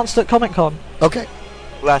announced at Comic-Con. Okay.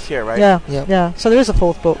 Last year, right? Yeah. So there is a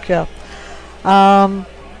fourth book, yeah.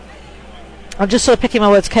 I'm just sort of picking my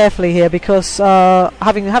words carefully here because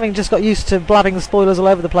having just got used to blabbing the spoilers all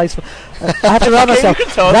over the place, I have to remind myself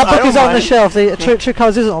that book is on the shelf. The True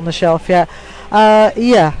Colours isn't on the shelf yet.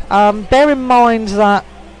 Bear in mind that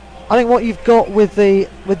I think what you've got with the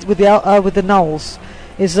Knolls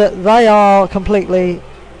is that they are completely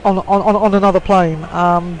on another plane.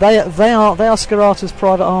 They are Scarata's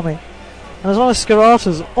private army, and as long as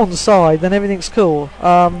Scarata's on side, then everything's cool.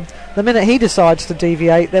 The minute he decides to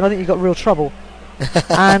deviate, then I think you've got real trouble.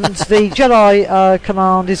 And the Jedi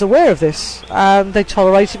command is aware of this, and they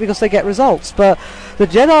tolerate it because they get results. But the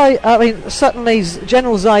Jedi, certainly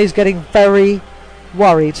General Zay is getting very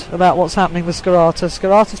worried about what's happening with Scarata.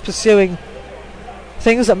 Scarata's pursuing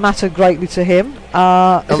things that matter greatly to him.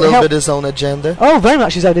 A little bit his own agenda. Oh, very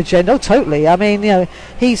much his own agenda. Oh, totally. I mean,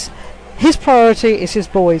 his priority is his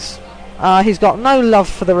boys. He's got no love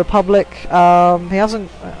for the Republic. He hasn't.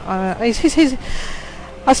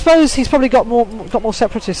 I suppose he's probably got more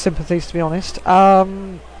separatist sympathies, to be honest.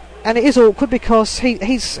 And it is awkward because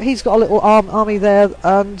he's got a little army there,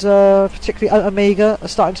 and particularly Omega are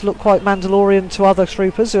starting to look quite Mandalorian to other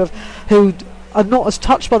troopers who are not as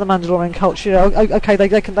touched by the Mandalorian culture. Okay,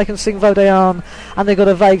 they can sing Vodayan, and they've got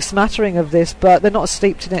a vague smattering of this, but they're not as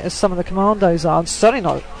steeped in it as some of the commandos are, and certainly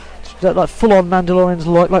not like full-on Mandalorians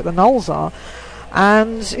like the Knolls are.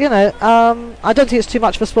 And I don't think it's too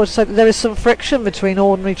much of a spoiler to say that there is some friction between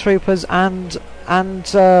ordinary troopers and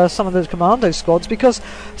some of the commando squads, because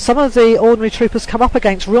some of the ordinary troopers come up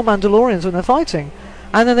against real Mandalorians when they're fighting,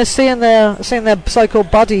 and then they're seeing their so-called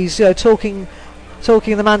buddies, talking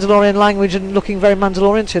in the Mandalorian language and looking very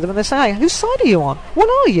Mandalorian to them, and they're saying, "Hey, whose side are you on? What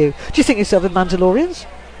are you? Do you think yourself with Mandalorians?"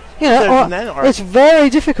 You know, it's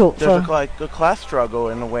very difficult. There's a class struggle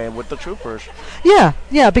in a way with the troopers. Yeah,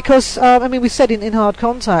 because I mean, we said in Hard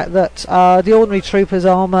Contact that the ordinary trooper's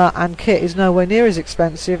armour and kit is nowhere near as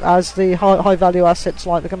expensive as the high value assets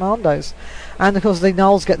like the commandos, and of course the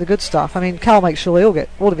Gnolls get the good stuff. I mean, Cal makes sure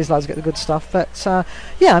all of his lads get the good stuff. But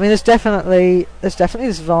yeah, I mean, there's definitely this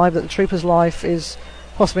vibe that the trooper's life is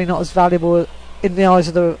possibly not as valuable in the eyes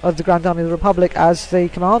of the Grand Army of the Republic as the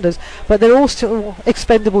commanders, but they're all still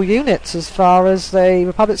expendable units as far as the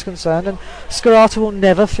Republic's concerned, and Scarata will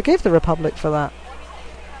never forgive the Republic for that.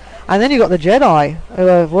 And then you've got the Jedi,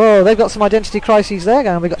 who are, they've got some identity crises there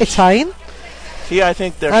going. We've got Etain. Yeah, I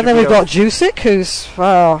think there. And then we've got Jusik, who's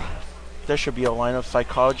there should be a line of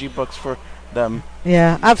psychology books for them.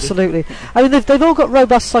 Yeah, absolutely. I mean, they've all got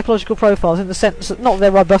robust psychological profiles in the sense that not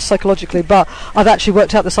they're robust psychologically, but I've actually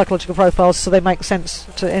worked out the psychological profiles so they make sense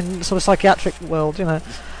in sort of psychiatric world, you know.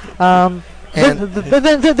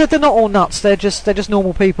 They're not all nuts. They're just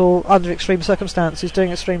normal people under extreme circumstances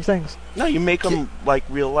doing extreme things. No, you make them like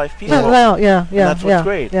real life people. Yeah. That's what's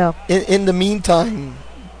great. Yeah. In the meantime,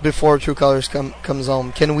 before True Colors comes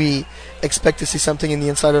home, can we expect to see something in the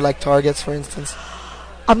Insider like targets, for instance?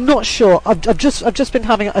 I'm not sure. I've just been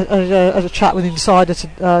having a chat with Insider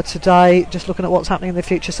today, just looking at what's happening in the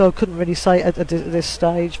future. So I couldn't really say at this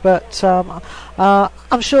stage, but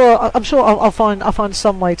I'm sure I'll find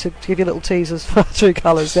some way to give you little teasers for True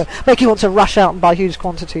Colours. Yeah. Make you want to rush out and buy huge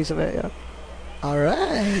quantities of it. Yeah. All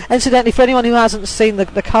right. Incidentally, for anyone who hasn't seen the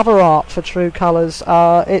cover art for True Colours,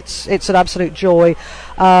 it's an absolute joy.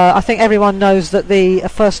 I think everyone knows that the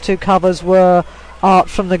first two covers were art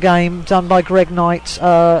from the game done by Greg Knight,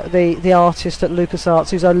 the artist at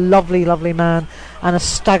LucasArts, who's a lovely man and a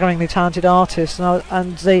staggeringly talented artist.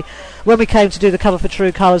 When we came to do the cover for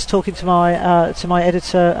True Colours, talking to my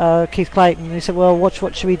editor Keith Clayton, he said, "Well, what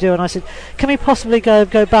should we do?" And I said, "Can we possibly go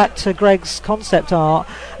back to Greg's concept art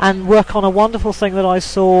and work on a wonderful thing that I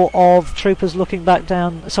saw of troopers looking back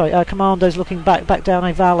down, commandos looking back down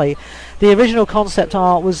a valley." The original concept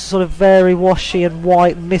art was sort of very washy and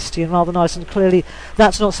white and misty and rather nice, and clearly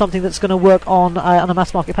that's not something that's going to work on a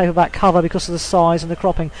mass market paperback cover because of the size and the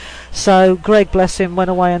cropping. So Greg, bless him,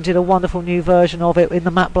 went away and did a wonderful new version of it in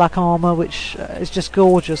the matte black armour, which is just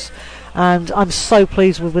gorgeous. And I'm so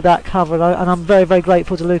pleased with that cover, and I'm very, very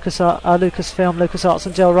grateful to Lucasfilm, LucasArts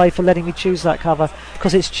and Del Rey for letting me choose that cover,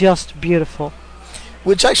 because it's just beautiful.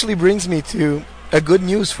 Which actually brings me to a good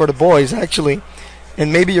news for the boys, actually.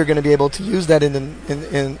 And maybe you're going to be able to use that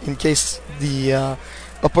in case the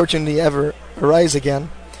opportunity ever arises again.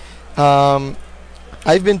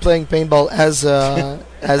 I've been playing paintball as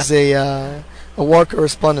a war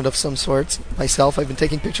correspondent of some sort myself. I've been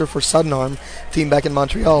taking pictures for Sudden Arm team back in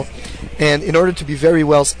Montreal, and in order to be very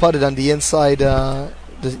well spotted on the inside the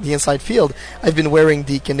inside field, I've been wearing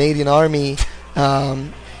the Canadian Army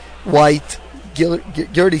white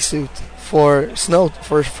Gertie suit for snow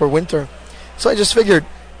for winter. So I just figured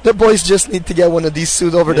the boys just need to get one of these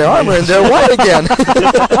suits over their armor and they're white again.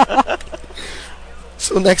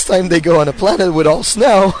 So next time they go on a planet with all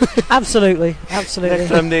snow. Absolutely. Next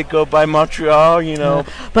time they go by Montreal, you know.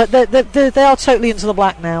 Yeah. But they are totally into the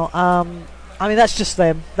black now. I mean, that's just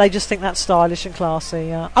them. They just think that's stylish and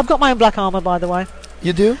classy. I've got my own black armour, by the way.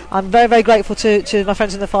 You do? I'm very, very grateful to my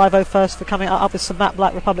friends in the 501st for coming up with some matte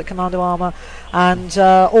black Republic Commando armour. And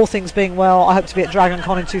all things being well, I hope to be at Dragon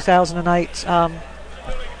Con in 2008.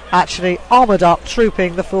 Actually, armoured up,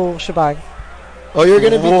 trooping the full shebang. Oh, you're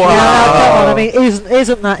going to be... Wow. Yeah, come on. I mean,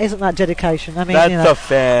 isn't that dedication? I mean, that's a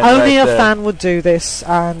fan. Only right a there. fan would do this,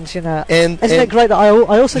 and you know, isn't it great that I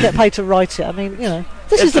also get paid to write it? I mean, you know,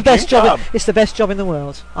 this is the best job. It's the best job in the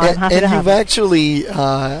world. I'm happy to have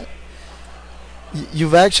it.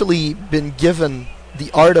 You've actually been given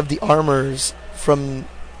the art of the armors from,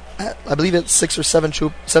 I believe it's 6 or 7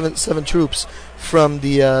 troops from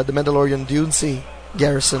the Mandalorian Dune Sea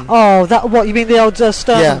garrison. Oh, what you mean, the old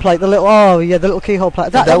sternum plate, the little keyhole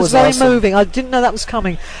plate. That was very awesome. Moving. I didn't know that was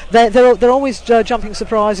coming. They're always jumping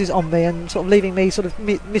surprises on me and sort of leaving me sort of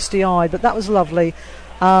misty-eyed. But that was lovely.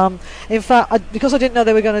 In fact, because I didn't know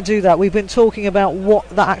they were going to do that, we've been talking about what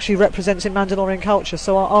that actually represents in Mandalorian culture.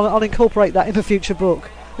 So I'll incorporate that in a future book.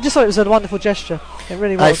 I just thought it was a wonderful gesture. It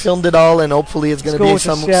really was. I filmed it all, and hopefully it's going to be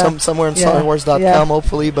somewhere on StarWars.com.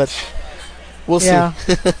 Hopefully, but we'll see.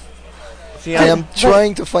 See, I am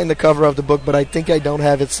trying to find the cover of the book, but I think I don't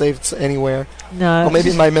have it saved anywhere. No. Or maybe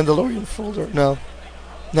in my Mandalorian folder. No,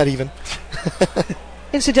 not even.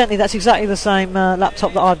 Incidentally, that's exactly the same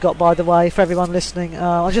laptop that I've got, by the way, for everyone listening.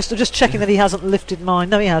 I'm just checking that he hasn't lifted mine.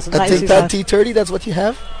 No, he hasn't. I think that T30, that's what you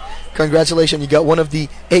have? Congratulations, you got one of the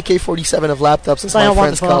AK-47 of laptops, as my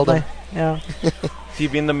friends call them. Yeah. See,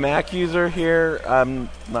 being the Mac user here, I'm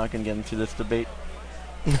not going to get into this debate.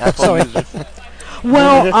 Apple users.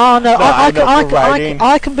 Well, no,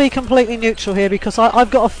 I can be completely neutral here because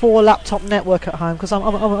I've got a 4-laptop network at home because I'm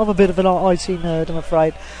a bit of an IT nerd, I'm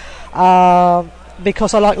afraid.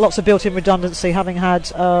 Because I like lots of built-in redundancy, having had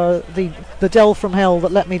the Dell from hell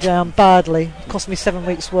that let me down badly. It cost me 7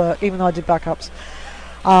 weeks' work, even though I did backups.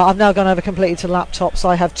 I've now gone over completely to laptops.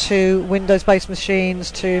 I have 2 Windows-based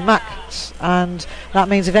machines, 2 Macs, and that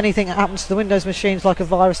means if anything happens to the Windows machines, like a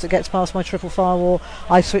virus that gets past my triple firewall,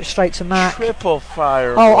 I switch straight to Mac. Triple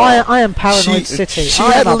firewall. Oh, I am paranoid city. She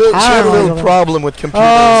had a little problem with computers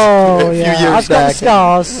a few years I've got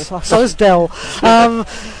scars. So has Dell.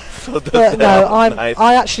 But no,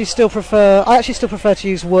 I actually still prefer to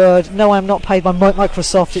use Word. No, I'm not paid by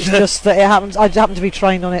Microsoft. It's just that it happens. I happen to be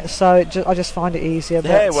trained on it, so I just find it easier.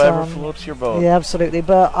 Hey, whatever floats your boat. Yeah, absolutely.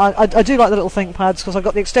 But I do like the little ThinkPads because I've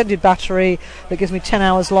got the extended battery that gives me 10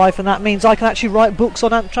 hours life, and that means I can actually write books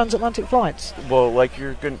on transatlantic flights. Well, like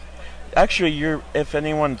if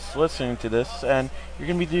anyone's listening to this, and you're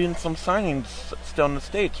going to be doing some signings still in the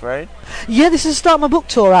States, right? Yeah, this is the start of my book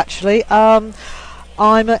tour, actually.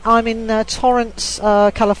 I'm in Torrance,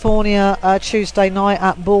 California, Tuesday night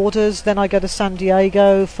at Borders. Then I go to San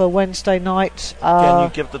Diego for Wednesday night. Can you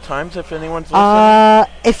give the times if anyone's listening?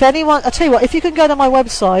 If anyone, I tell you what, if you can go to my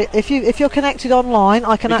website, if you're connected online,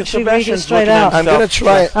 I can actually read it straight out. I'm going to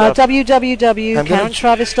try it.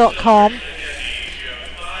 www.KarenTravis.com.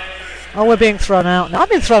 Oh, we're being thrown out now. I've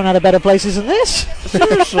been thrown out of better places than this.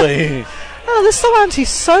 Seriously. Oh, they're so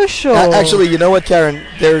antisocial. Actually, you know what, Karen?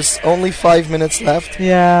 There's only 5 minutes left.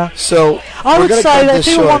 Yeah. So I would say that if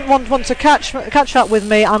people want to catch up with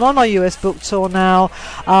me, I'm on my US book tour now.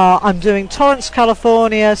 I'm doing Torrance,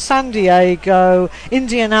 California, San Diego,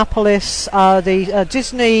 Indianapolis, the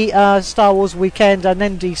Disney Star Wars weekend, and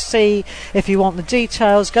then DC. If you want the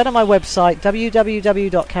details, go to my website,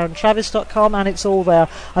 www.KarenTravis.com, and it's all there.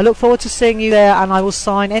 I look forward to seeing you there, and I will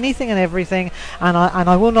sign anything and everything, and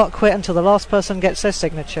I will not quit until the last person gets their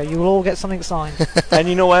signature. You will all get something signed. And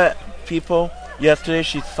you know what, people? Yesterday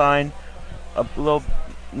she signed a little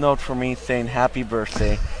note for me saying happy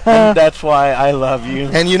birthday. And that's why I love you.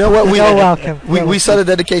 And you know what? You're welcome. We saw the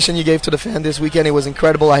dedication you gave to the fan this weekend. It was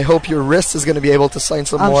incredible. I hope your wrist is going to be able to sign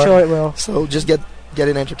some more. I'm sure it will. So just get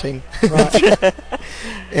it entertained. Right.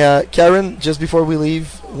 Karen, just before we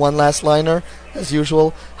leave, one last liner. As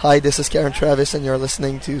usual, hi, this is Karen Travis, and you're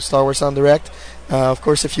listening to Star Wars on Direct. Of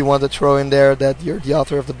course, if you want to throw in there that you're the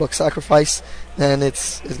author of the book Sacrifice, then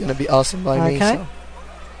it's going to be awesome by me. So.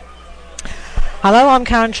 Hello, I'm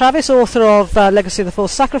Karen Travis, author of Legacy of the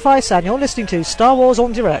Force Sacrifice, and you're listening to Star Wars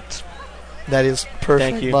on Direct. That is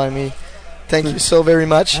perfect by me. Thank you so very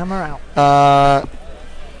much. I'm out.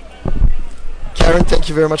 Karen, thank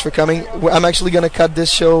you very much for coming. I'm actually going to cut this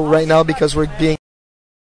show right now because we're being...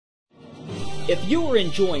 If you are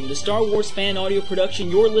enjoying the Star Wars fan audio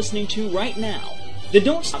production you're listening to right now, then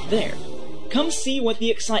don't stop there. Come see what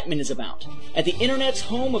the excitement is about at the internet's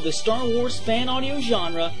home of the Star Wars fan audio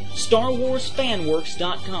genre,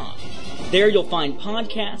 StarWarsFanWorks.com. There you'll find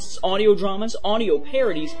podcasts, audio dramas, audio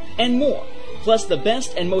parodies, and more, plus the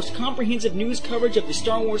best and most comprehensive news coverage of the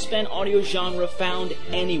Star Wars fan audio genre found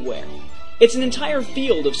anywhere. It's an entire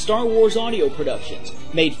field of Star Wars audio productions,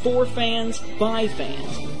 made for fans, by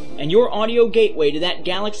fans. And your audio gateway to that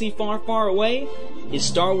galaxy far, far away is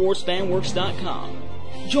StarWarsFanWorks.com.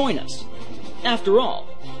 Join us. After all,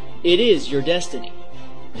 it is your destiny.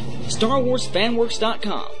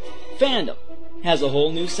 StarWarsFanWorks.com. Fandom has a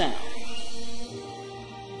whole new sound.